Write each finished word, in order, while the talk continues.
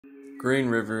Green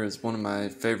River is one of my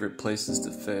favorite places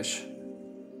to fish.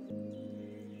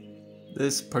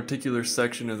 This particular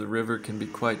section of the river can be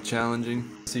quite challenging.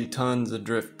 I see tons of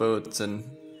drift boats and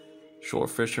shore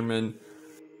fishermen.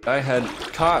 I had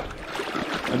caught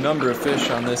a number of fish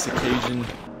on this occasion,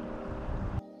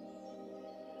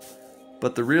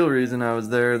 but the real reason I was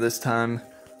there this time,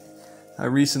 I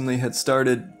recently had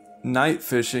started night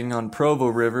fishing on Provo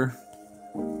River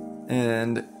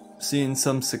and seeing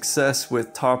some success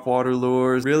with topwater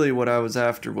lures. Really what I was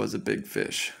after was a big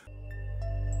fish.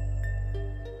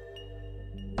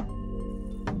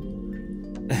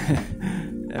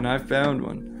 And I found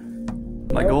one.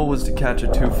 My goal was to catch a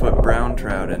 2-foot brown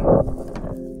trout,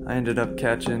 and I ended up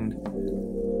catching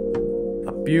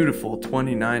a beautiful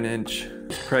 29-inch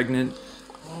pregnant,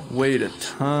 weighed a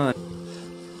ton.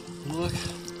 Look,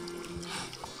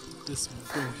 this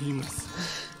behemoth.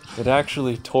 It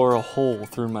actually tore a hole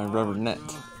through my rubber net.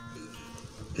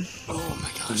 Oh my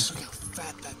gosh, look how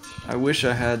fat that thing is. I wish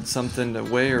I had something to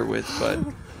weigh her with, but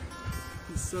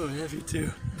It's so heavy too.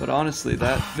 honestly,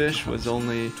 that fish was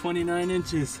only 29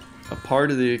 inches. a part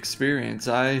of the experience.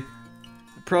 I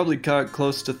probably caught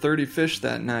close to 30 fish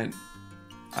that night.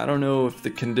 I don't know if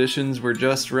the conditions were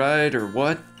just right or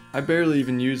what. I barely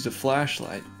even used a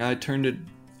flashlight. I turned it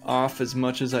off as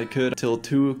much as I could until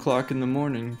 2 o'clock in the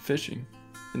morning fishing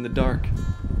in the dark.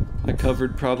 I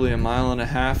covered probably 1.5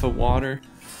 miles of water.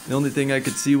 The only thing I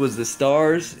could see was the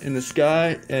stars in the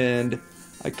sky, and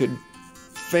I could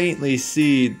faintly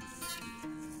see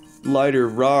lighter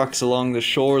rocks along the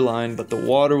shoreline, but the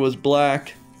water was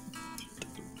black.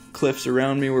 The cliffs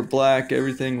around me were black.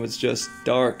 Everything was just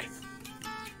dark.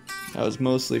 I was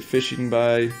mostly fishing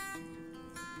by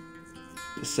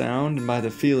the sound and by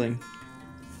the feeling.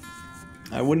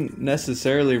 I wouldn't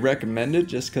necessarily recommend it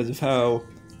just because of how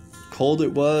cold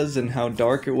it was and how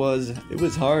dark it was. It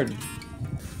was hard.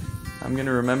 I'm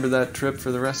gonna remember that trip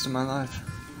for the rest of my life.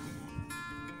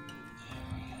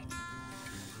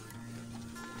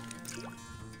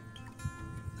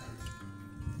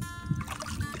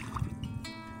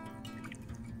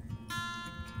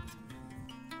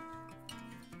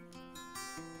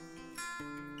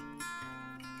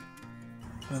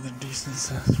 Another decent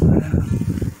size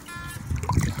brown.